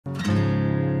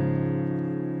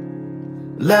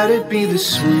Let it be the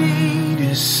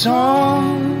sweetest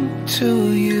song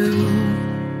to you.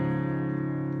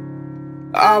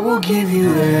 I will give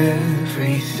you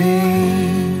everything.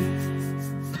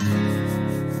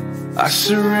 I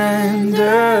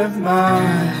surrender my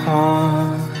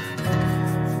heart.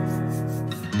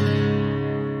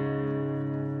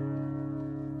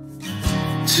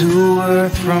 To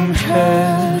earth from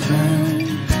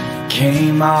heaven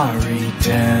came our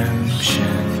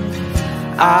redemption.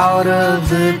 Out of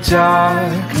the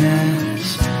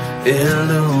darkness,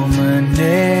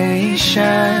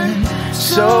 illumination,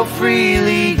 so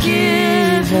freely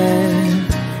given.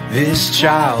 This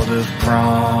child of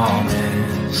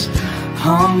promise,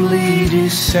 humbly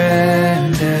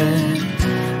descended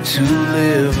to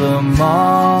live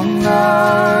among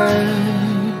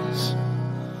us.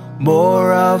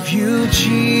 More of you,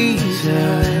 Jesus,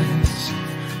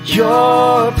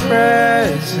 your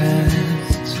presence.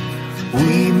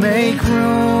 We make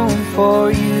room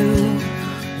for you,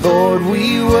 Lord,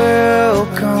 we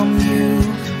welcome you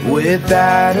with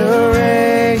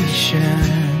adoration.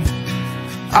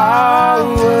 Our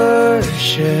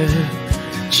worship,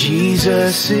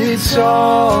 Jesus, it's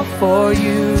all for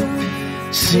you.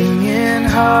 Singing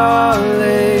hallelujah,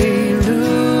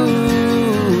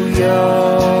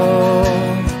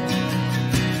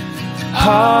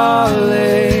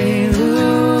 hallelujah.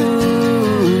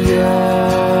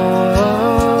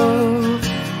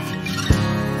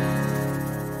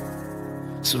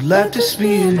 So let this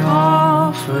be an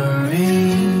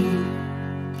offering.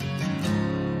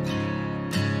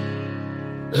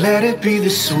 Let it be the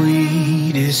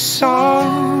sweetest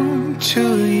song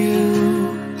to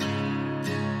you.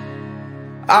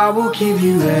 I will give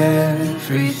you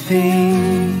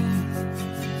everything.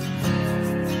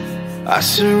 I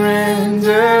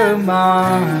surrender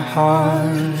my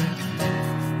heart.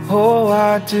 Oh,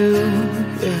 I do,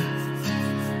 yeah.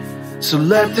 So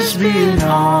let this be an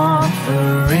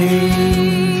offering.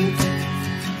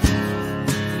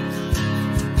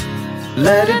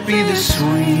 Let it be the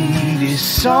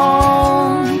sweetest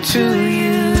song to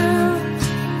you.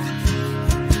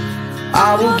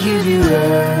 I will give you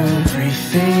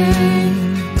everything.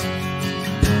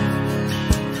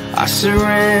 I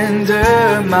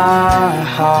surrender my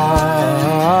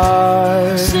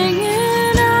heart.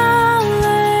 Singing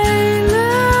hallelujah.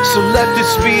 So let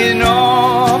this be an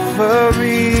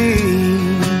offering.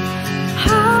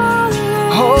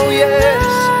 Hallelujah. Oh yes,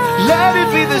 let it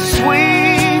be the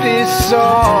sweetest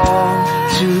song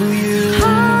to you.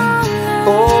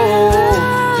 Oh,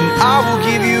 and I will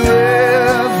give you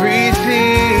everything.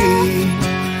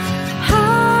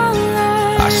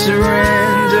 I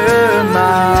surrender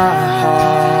my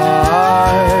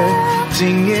heart,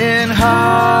 singing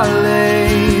hallelujah,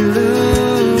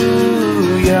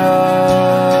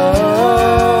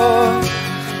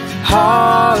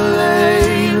 hallelujah,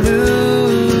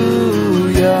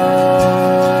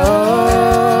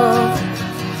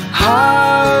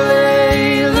 hallelujah,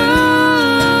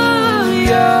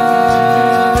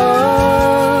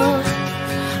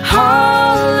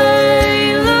 hallelujah.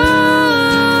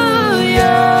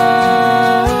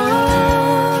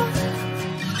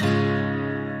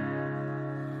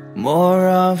 More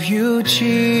of you,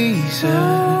 Jesus,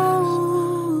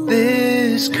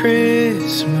 this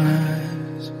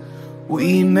Christmas.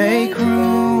 We make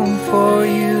room for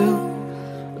you,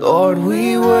 Lord,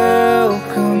 we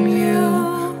welcome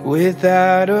you with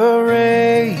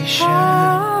adoration.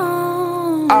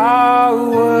 Our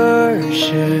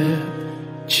worship,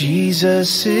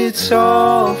 Jesus, it's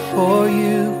all for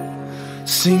you.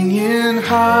 Singing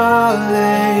hallelujah.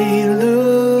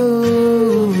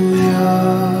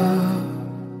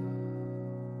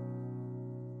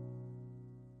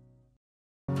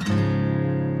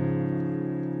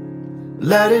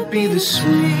 Let it be the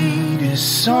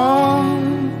sweetest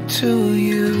song to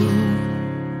you.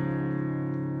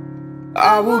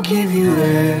 I will give you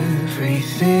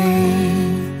everything.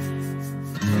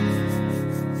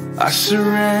 I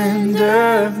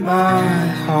surrender my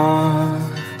heart.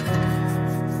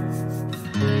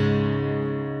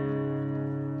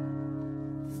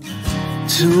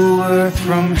 To earth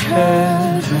from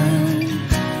heaven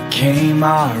came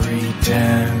our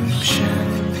redemption.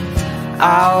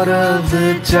 Out of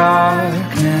the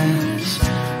darkness,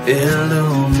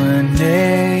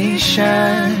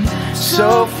 illumination,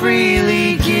 so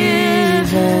freely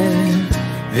given.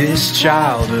 This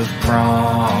child of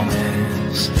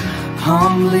promise,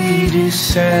 humbly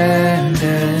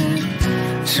descended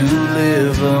to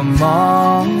live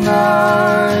among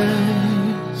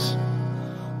us.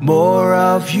 More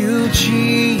of you,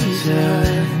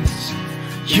 Jesus,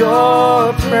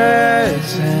 your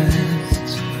presence.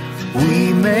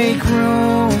 We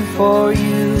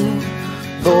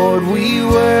Lord, we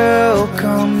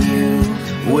welcome you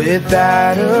with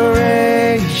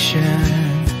adoration.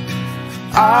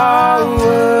 Our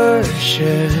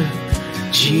worship,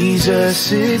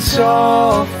 Jesus, it's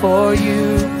all for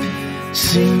you.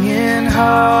 Singing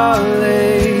hallelujah.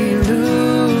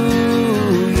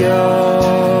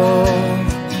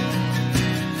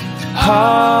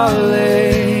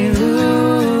 Hallelujah.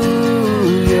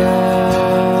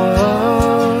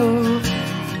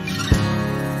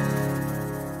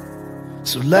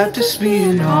 So let this be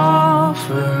an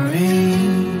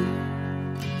offering.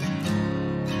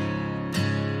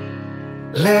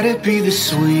 Let it be the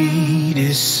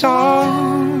sweetest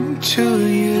song to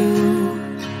you.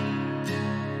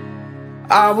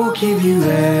 I will give you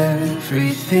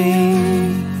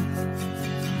everything.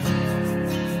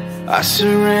 I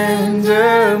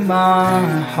surrender my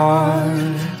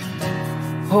heart.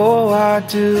 Oh, I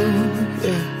do,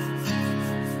 yeah.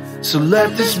 So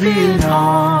let this be an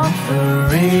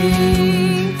offering.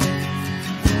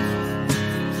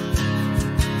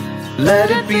 Let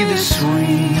it be the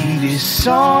sweetest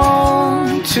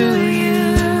song to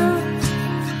you.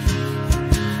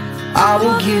 I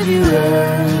will give you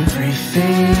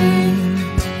everything.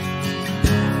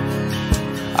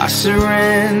 I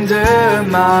surrender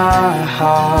my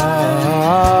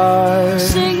heart.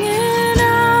 Singing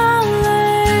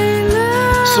hallelujah.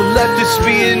 So let this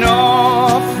be an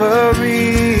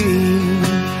offering.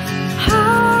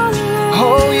 Hallelujah.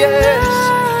 Oh yes,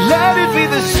 let it be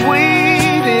the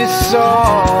sweetest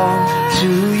song to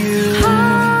you.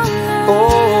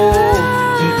 Oh,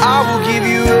 and I will give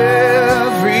you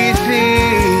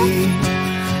everything.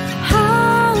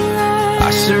 I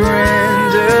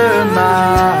surrender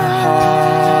my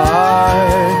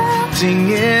heart,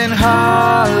 singing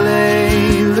hallelujah.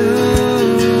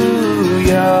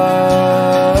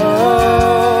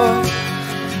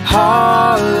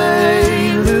 Hallelujah.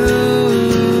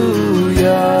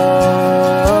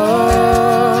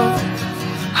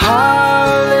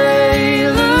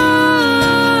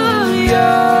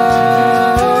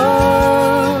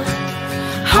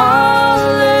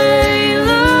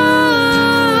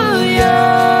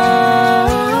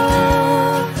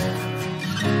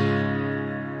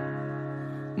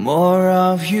 More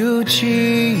of you,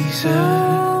 Jesus,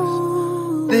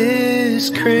 this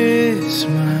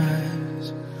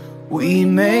Christmas. We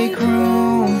make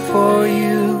room for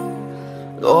you.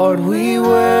 Lord, we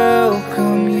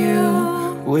welcome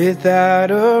you with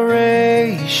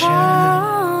adoration.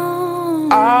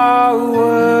 Our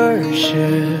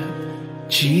worship,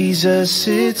 Jesus,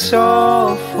 it's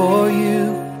all for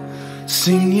you.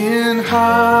 Singing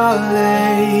hallelujah.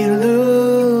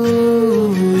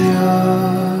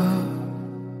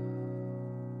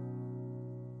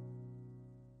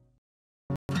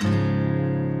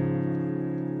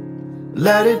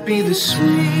 Let it be the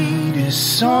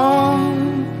sweetest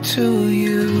song to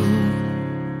you.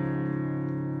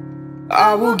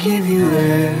 I will give you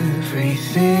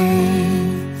everything.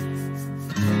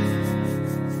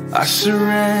 I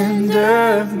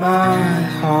surrender my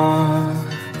heart.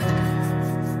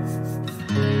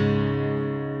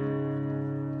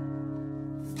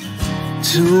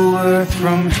 To earth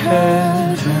from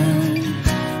heaven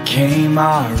came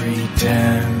our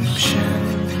redemption.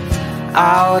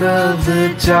 Out of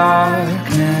the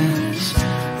darkness,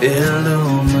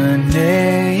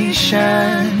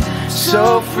 illumination,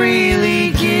 so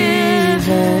freely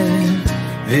given.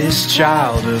 This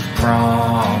child of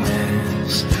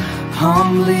promise,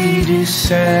 humbly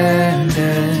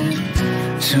descended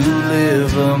to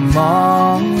live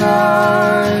among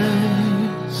us.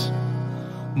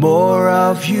 More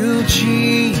of you,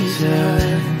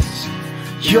 Jesus,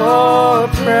 your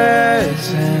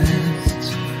presence.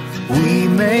 We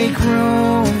make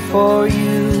room for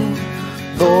you.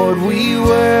 Lord, we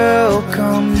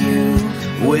welcome you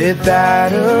with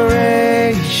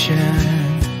adoration.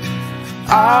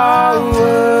 Our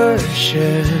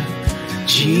worship,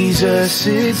 Jesus,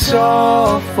 it's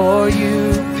all for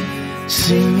you.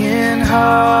 Singing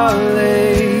hallelujah.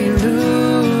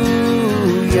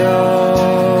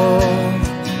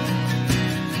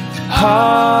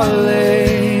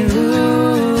 Hallelujah.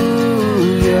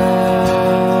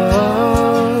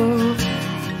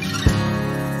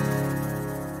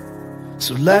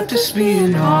 So let this be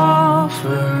an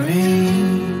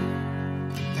offering.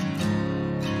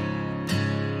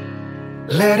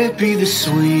 Let it be the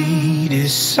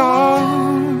sweetest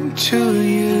song to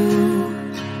you.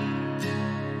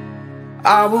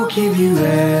 I will give you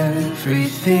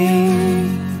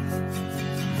everything.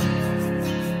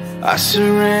 I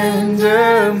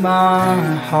surrender my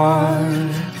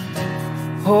heart.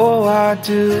 Oh, I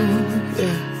do,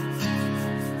 yeah.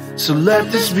 So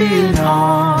let this be an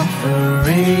offering.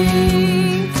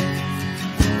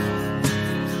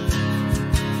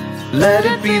 Let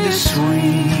it be the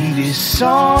sweetest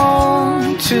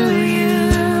song to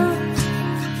you.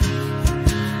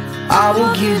 I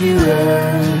will give you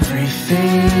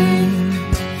everything.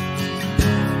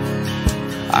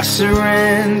 I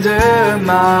surrender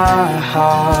my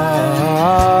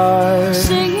heart,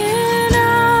 singing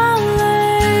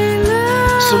Alleluia.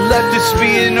 so let this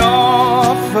be an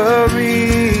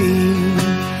offering.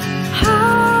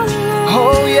 Hallelujah.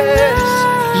 Oh yes,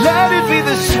 let it be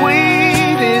the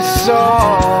sweetest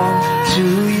song to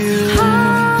you.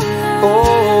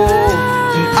 Oh,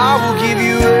 and I will give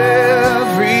you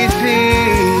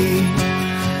everything.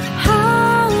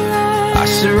 I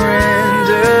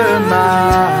surrender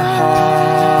my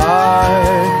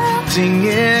heart,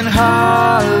 singing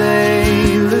hallelujah,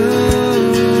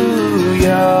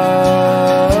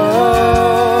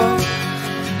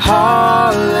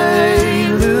 hallelujah,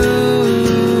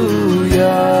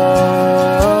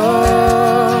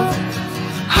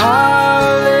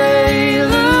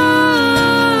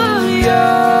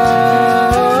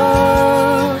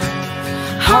 hallelujah,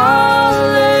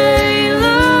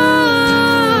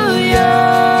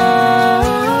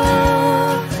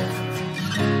 hallelujah.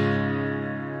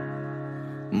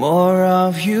 More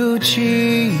of you,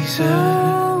 Jesus,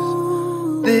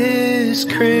 this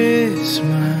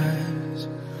Christmas.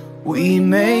 We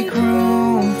make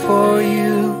room for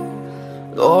you,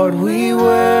 Lord, we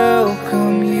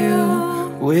welcome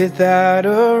you with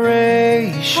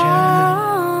adoration.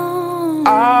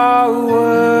 Our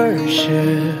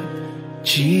worship,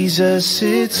 Jesus,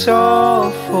 it's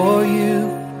all for you,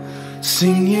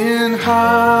 singing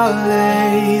hallelujah.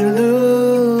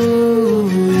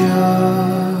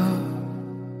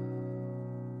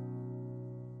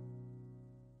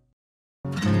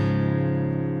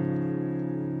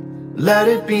 Let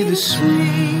it be the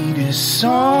sweetest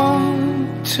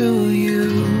song to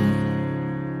you.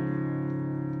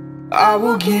 I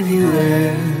will give you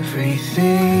everything.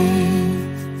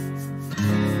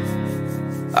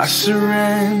 I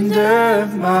surrender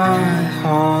my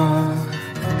heart.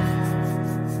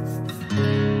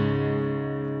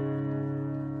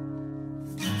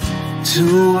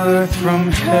 To earth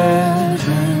from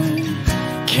heaven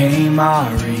came our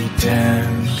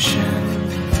redemption.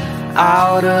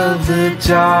 Out of the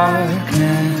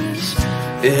darkness,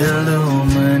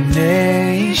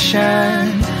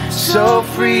 illumination, so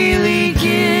freely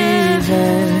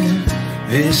given.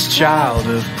 This child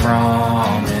of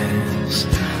promise,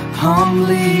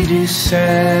 humbly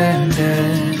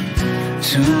descended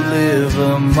to live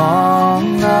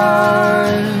among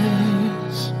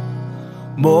us.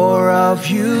 More of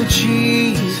you,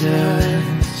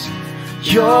 Jesus,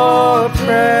 your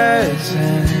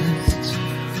presence.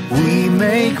 We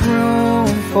make room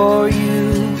for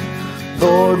you,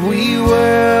 Lord, we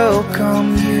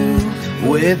welcome you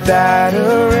with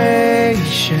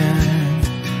adoration.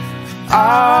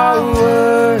 Our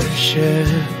worship,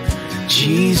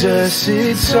 Jesus,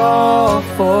 it's all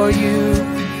for you,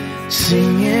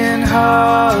 singing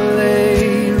hallelujah,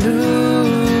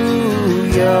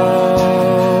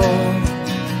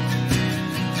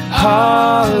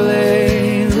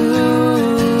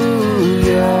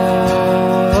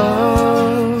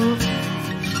 hallelujah.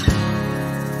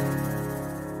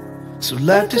 So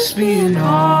let this be an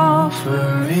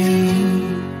offering.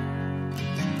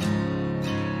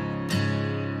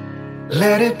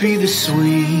 Let it be the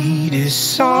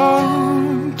sweetest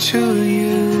song to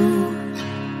you.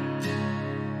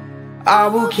 I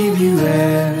will give you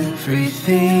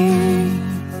everything.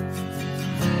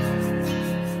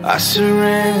 I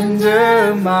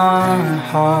surrender my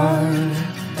heart.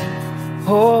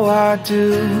 Oh, I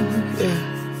do, yeah.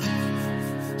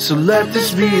 So let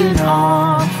this be an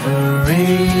offering.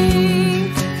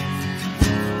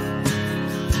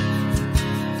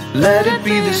 Let it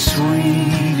be the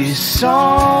sweetest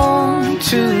song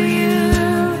to you.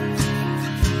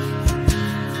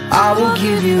 I will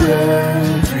give you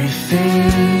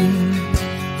everything.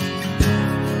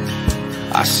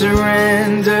 I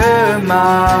surrender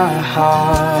my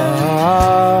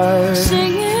heart,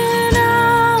 singing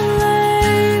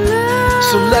Alleluia.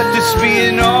 so let this be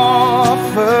an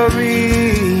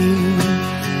offering.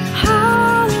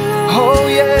 Hallelujah. Oh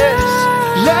yes,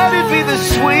 let it be the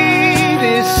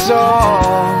sweetest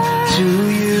song to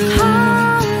you.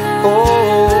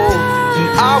 Oh, and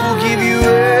I will give you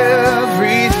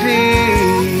everything.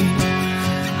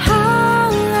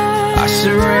 I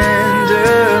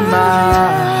surrender my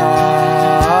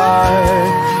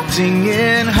heart,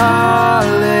 singing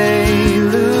hallelujah,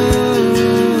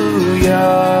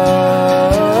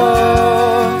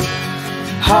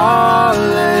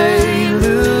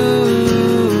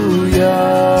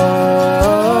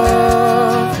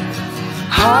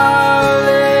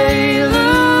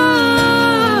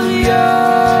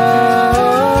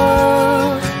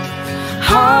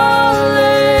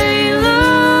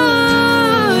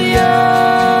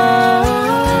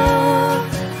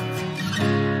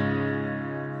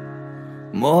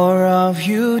 of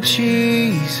you,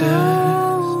 Jesus.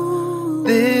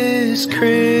 This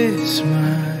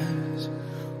Christmas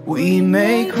we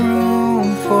make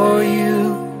room for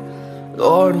you.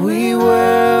 Lord, we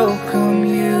welcome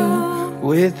you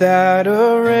with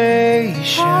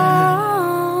adoration.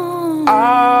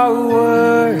 Our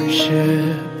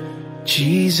worship,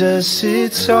 Jesus,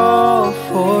 it's all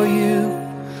for you.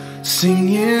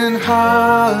 Singing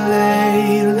hallelujah.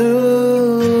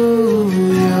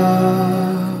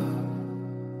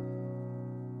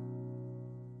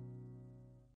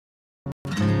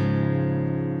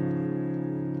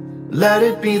 Let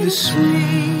it be the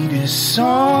sweetest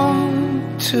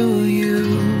song to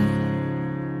you.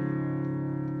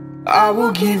 I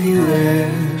will give you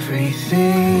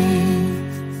everything.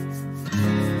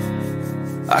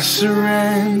 I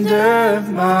surrender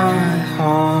my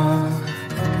heart.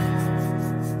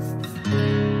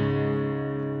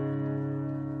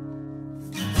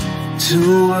 To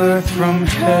earth from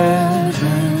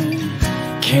heaven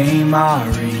came our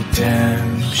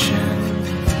redemption.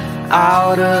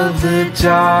 Out of the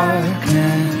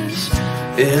darkness,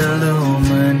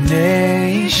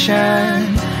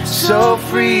 illumination, so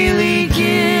freely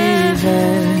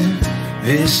given.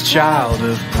 This child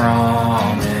of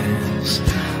promise,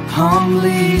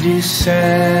 humbly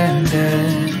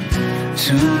descended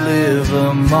to live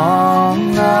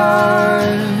among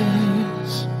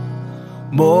us.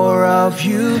 More of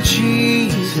you,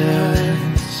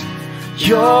 Jesus,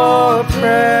 your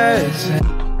presence.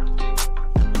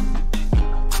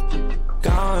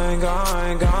 Going,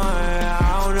 I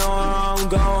don't know where I'm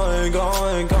going,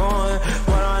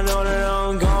 but I know that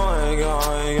I'm going,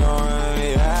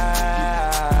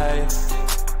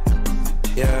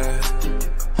 yeah.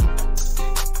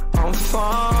 I'm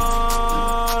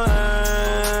falling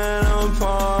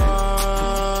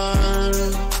apart,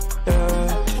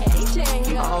 yeah.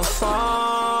 I'm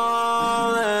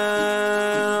falling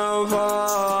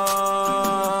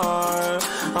apart,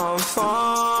 I'm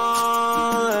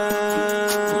falling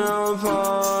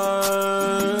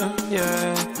apart,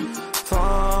 yeah.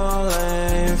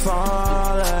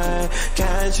 Falling,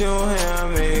 can't you hear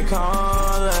me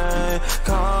calling?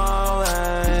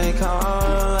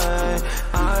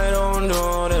 I don't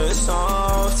do this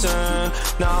often.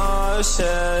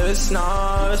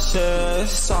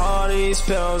 Nauseous, all these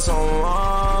pills I'm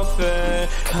off it.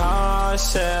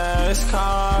 Cautious,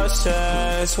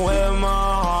 with my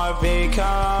heart be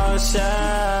cautious,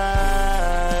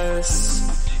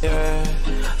 yeah.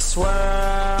 Swear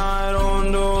I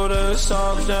don't do this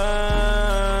often.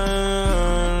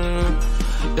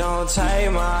 Don't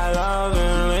take my love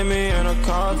and leave me in a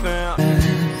coffin.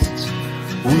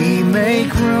 We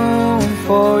make room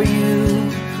for you,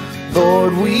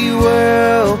 Lord, we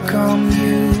welcome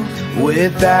you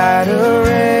with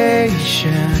adoration.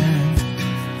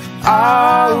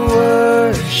 Our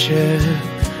worship,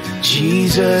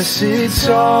 Jesus, it's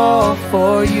all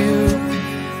for you.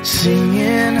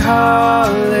 Singing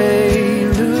hallelujah,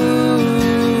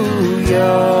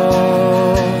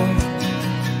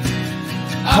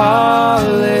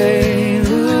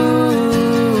 hallelujah.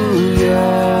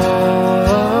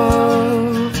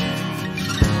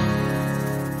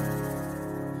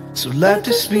 So let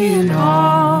this be an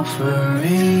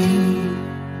offering.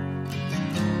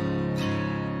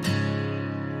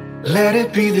 Let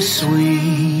it be the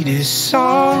sweetest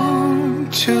song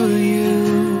to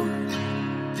you.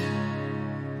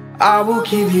 I will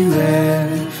give you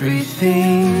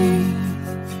everything.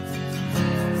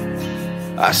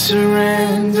 I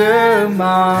surrender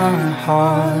my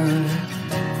heart.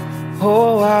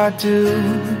 Oh, I do,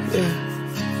 yeah.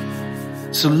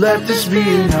 So let this be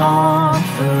an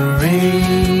offering.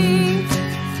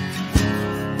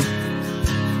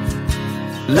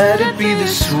 Let it be the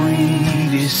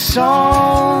sweetest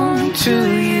song to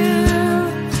you.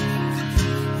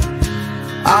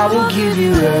 I will give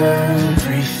you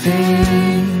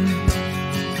everything.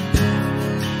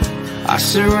 I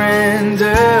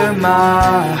surrender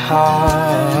my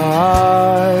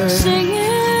heart.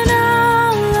 Singing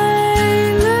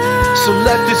hallelujah. So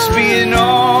let this be an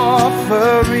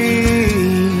offering.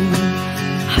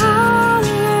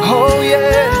 Hallelujah. Oh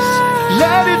yes,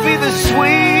 let it be the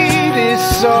sweetest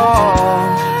song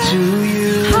to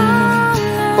you.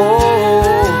 Oh,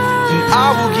 and I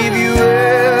will give you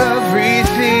everything.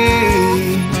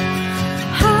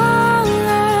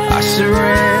 I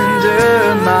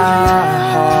surrender my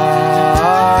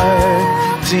heart,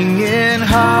 singing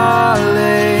hallelujah,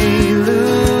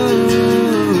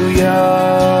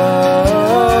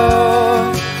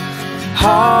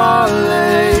 hallelujah,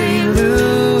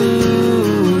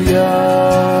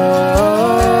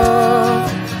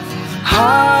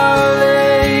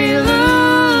 hallelujah.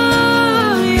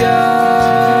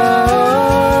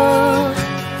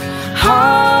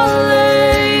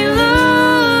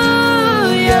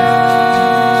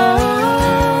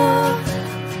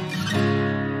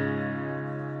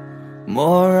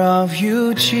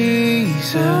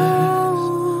 Jesus.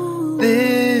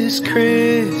 This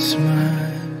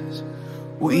Christmas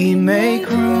we make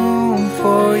room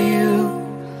for you.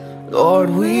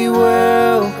 Lord, we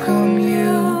welcome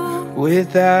you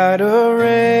with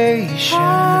adoration.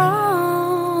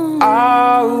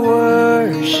 Our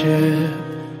worship,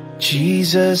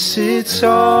 Jesus, it's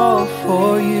all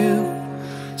for you.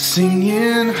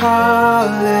 Singing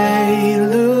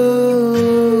hallelujah.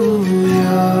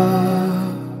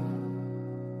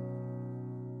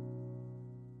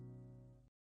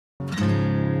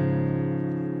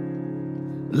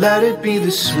 Let it be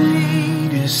the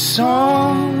sweetest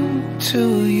song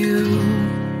to you.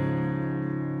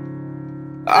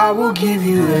 I will give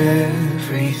you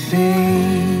everything.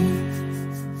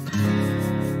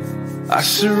 I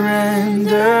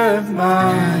surrender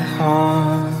my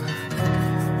heart.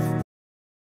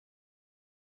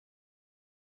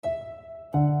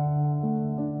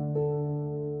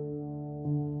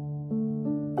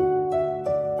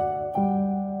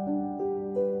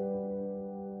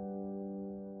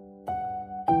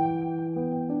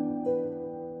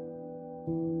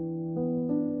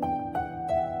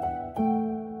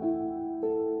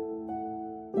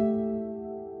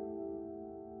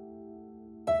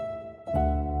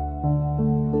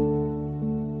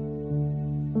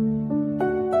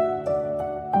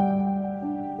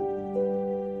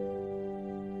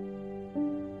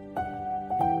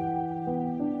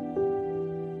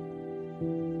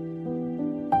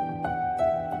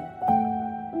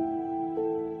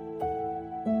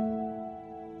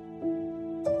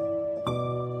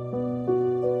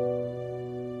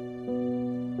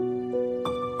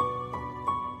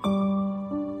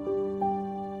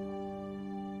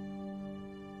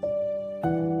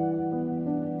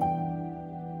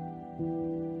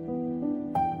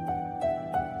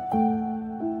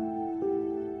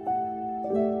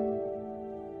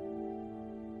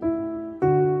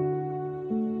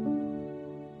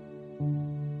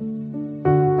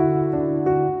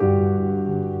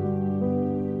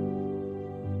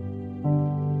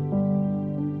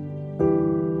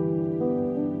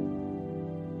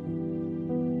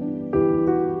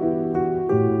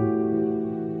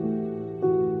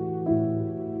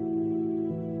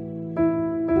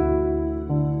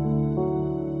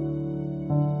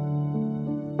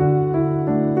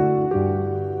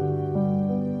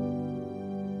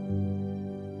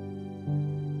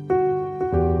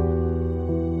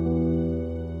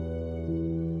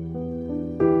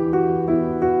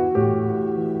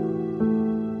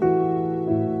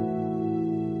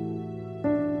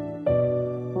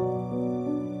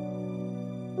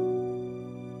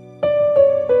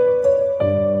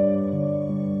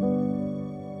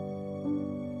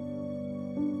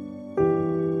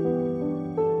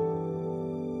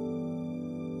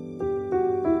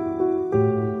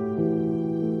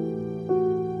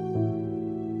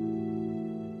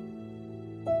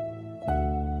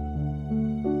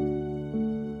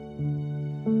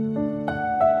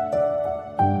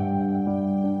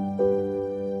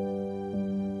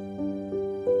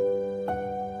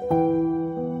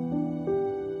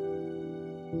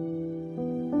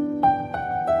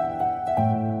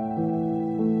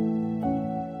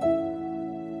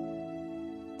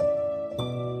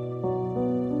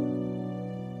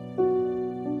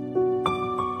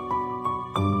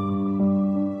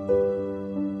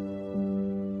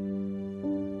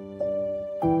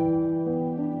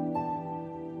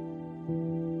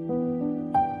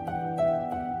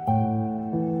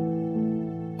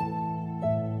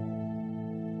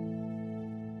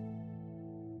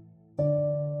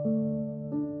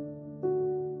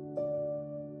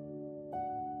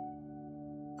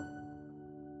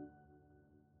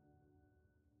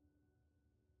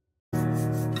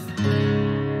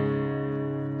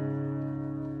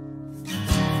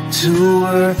 To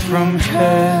earth from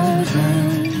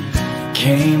heaven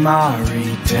came our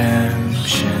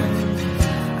redemption.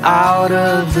 Out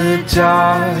of the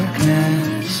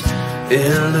darkness,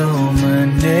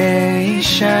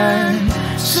 illumination,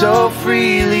 so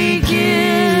freely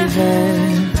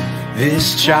given.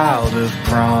 This child of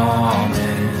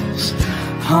promise,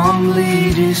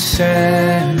 humbly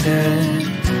descended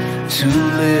to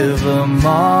live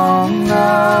among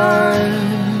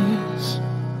us.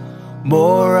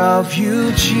 More of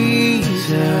you,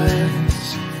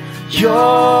 Jesus,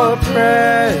 your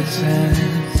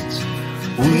presence.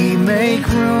 We make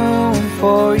room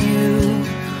for you.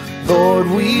 Lord,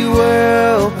 we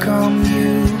welcome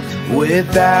you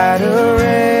with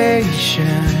adoration.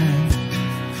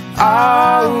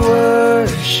 Our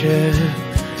worship,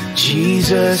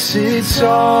 Jesus, it's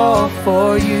all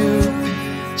for you.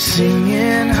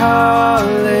 Singing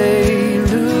hallelujah.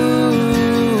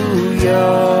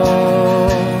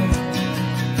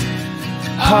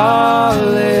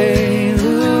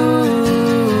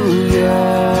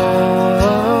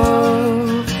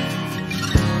 Hallelujah.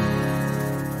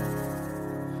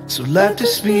 So let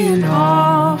this be an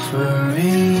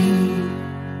offering.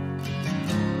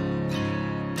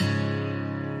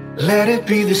 Let it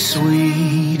be the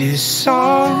sweetest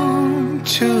song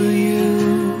to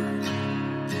you.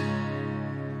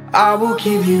 I will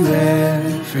give you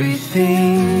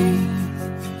everything.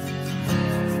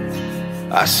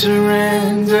 I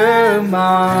surrender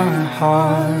my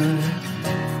heart.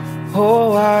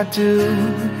 Oh, I do,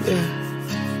 yeah.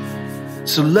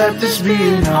 So let this be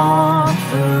an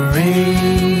offering.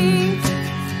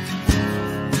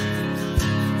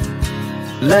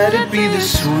 Let it be the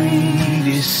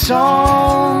sweetest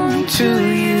song to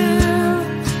you.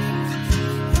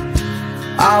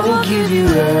 I will give you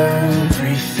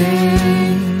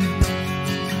everything.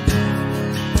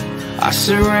 I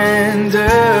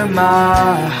surrender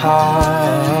my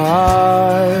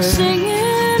heart.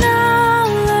 Singing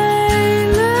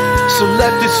Alleluia. So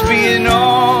let this be an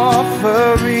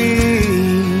offering.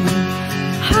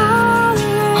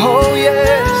 Hallelujah. Oh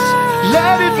yes,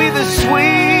 let it be the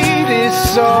sweetest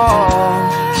song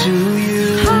to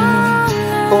you.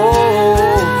 Oh,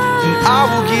 and I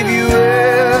will give you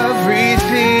everything.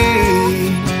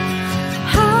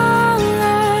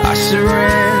 I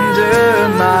surrender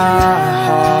my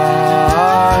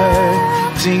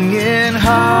heart, singing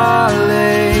hallelujah,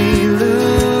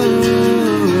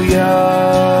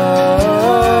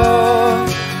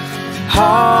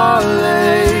 hallelujah,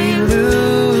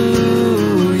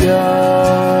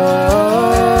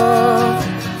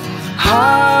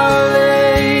 hallelujah,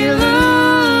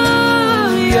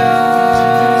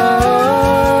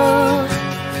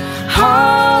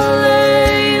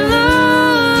 hallelujah.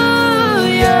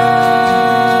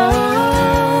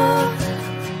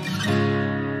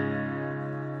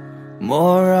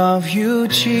 More of you,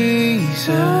 Jesus,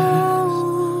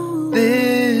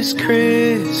 this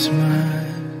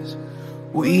Christmas.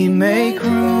 We make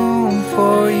room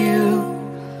for you,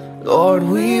 Lord,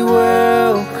 we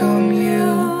welcome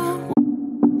you.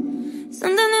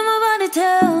 Something in my body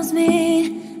tells me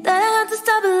that I have to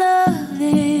stop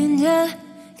loving ya.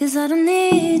 'Cause I don't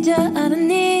need ya, I don't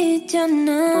need ya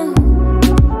now.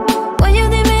 When you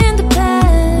leave me in the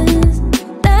past,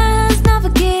 that's not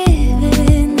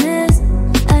forgiveness.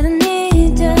 I don't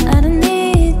need ya, I don't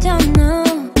need ya now.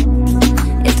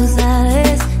 Y tú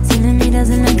sabes, si me miras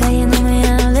en la calle no me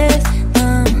hables, no.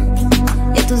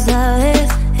 Y tú sabes,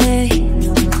 hey,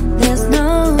 there's no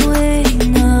way,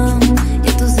 no. Y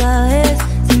tú sabes,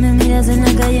 si me miras en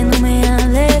la calle no me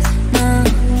hables, no.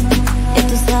 Y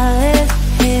tú sabes,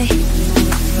 hey,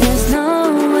 there's no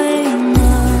way, no.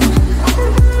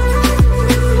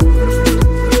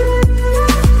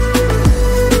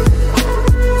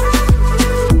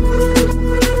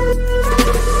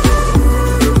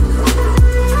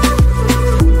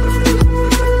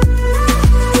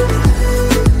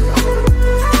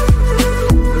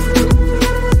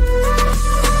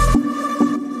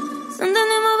 Something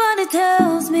in my body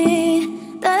tells me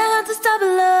that I have to stop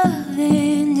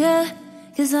loving ya.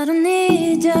 'Cause I don't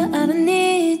need ya, I don't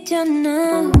need ya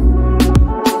now.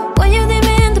 When you leave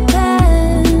me in the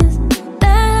past,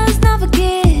 that's not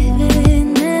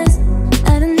forgiveness.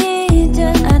 I don't need ya,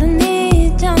 I don't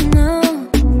need ya now.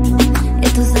 Y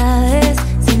tú sabes,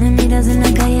 si me miras en la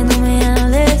calle no me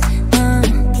hables, no.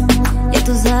 Y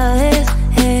tú sabes,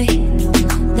 hey,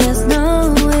 there's no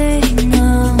way, no.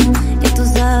 Y tú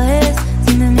sabes,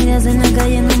 si me miras en la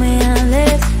calle no me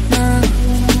hables, no.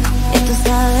 Y tú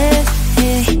sabes,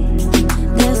 hey,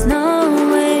 there's no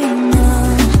way, no.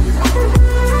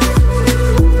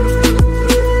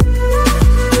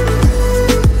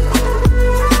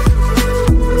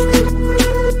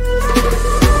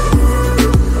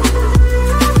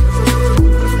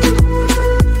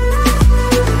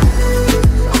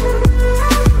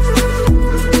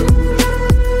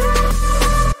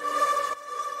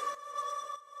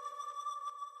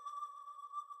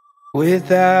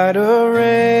 With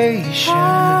adoration,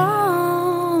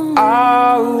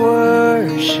 I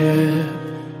worship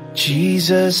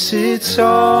Jesus, it's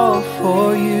all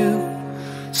for you.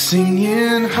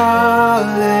 Singing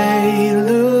hallelujah.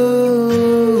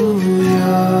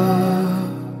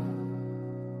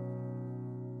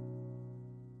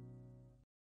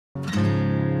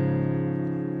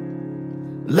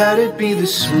 Let it be the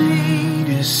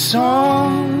sweetest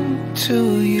song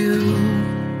to you.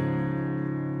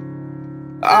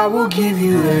 I will give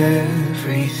you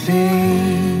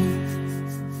everything.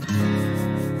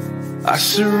 I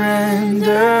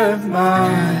surrender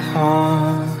my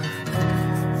heart.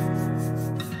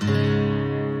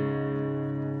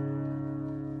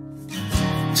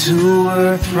 to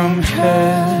earth from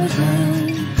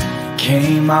heaven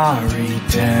came our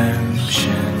redemption.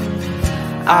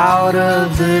 Out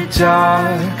of the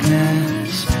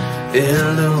darkness,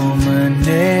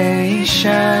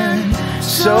 illumination,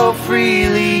 so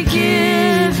freely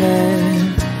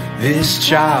given. This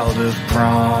child of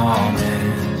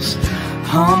promise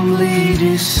humbly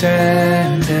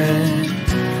descended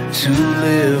to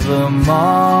live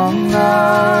among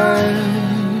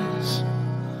us.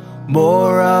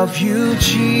 More of you,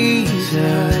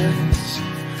 Jesus,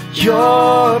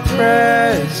 your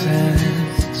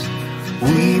presence.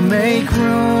 We make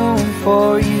room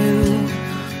for you,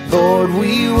 Lord,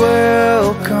 we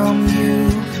welcome you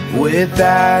with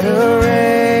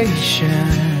adoration.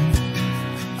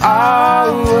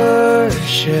 Our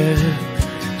worship,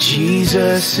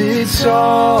 Jesus, it's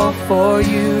all for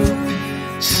you.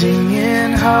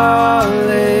 Singing hallelujah,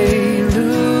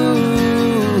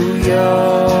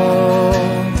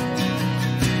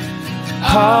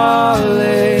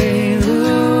 hallelujah.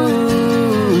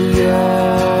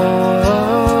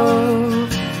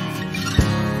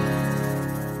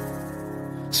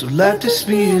 So let this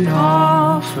be an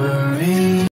offering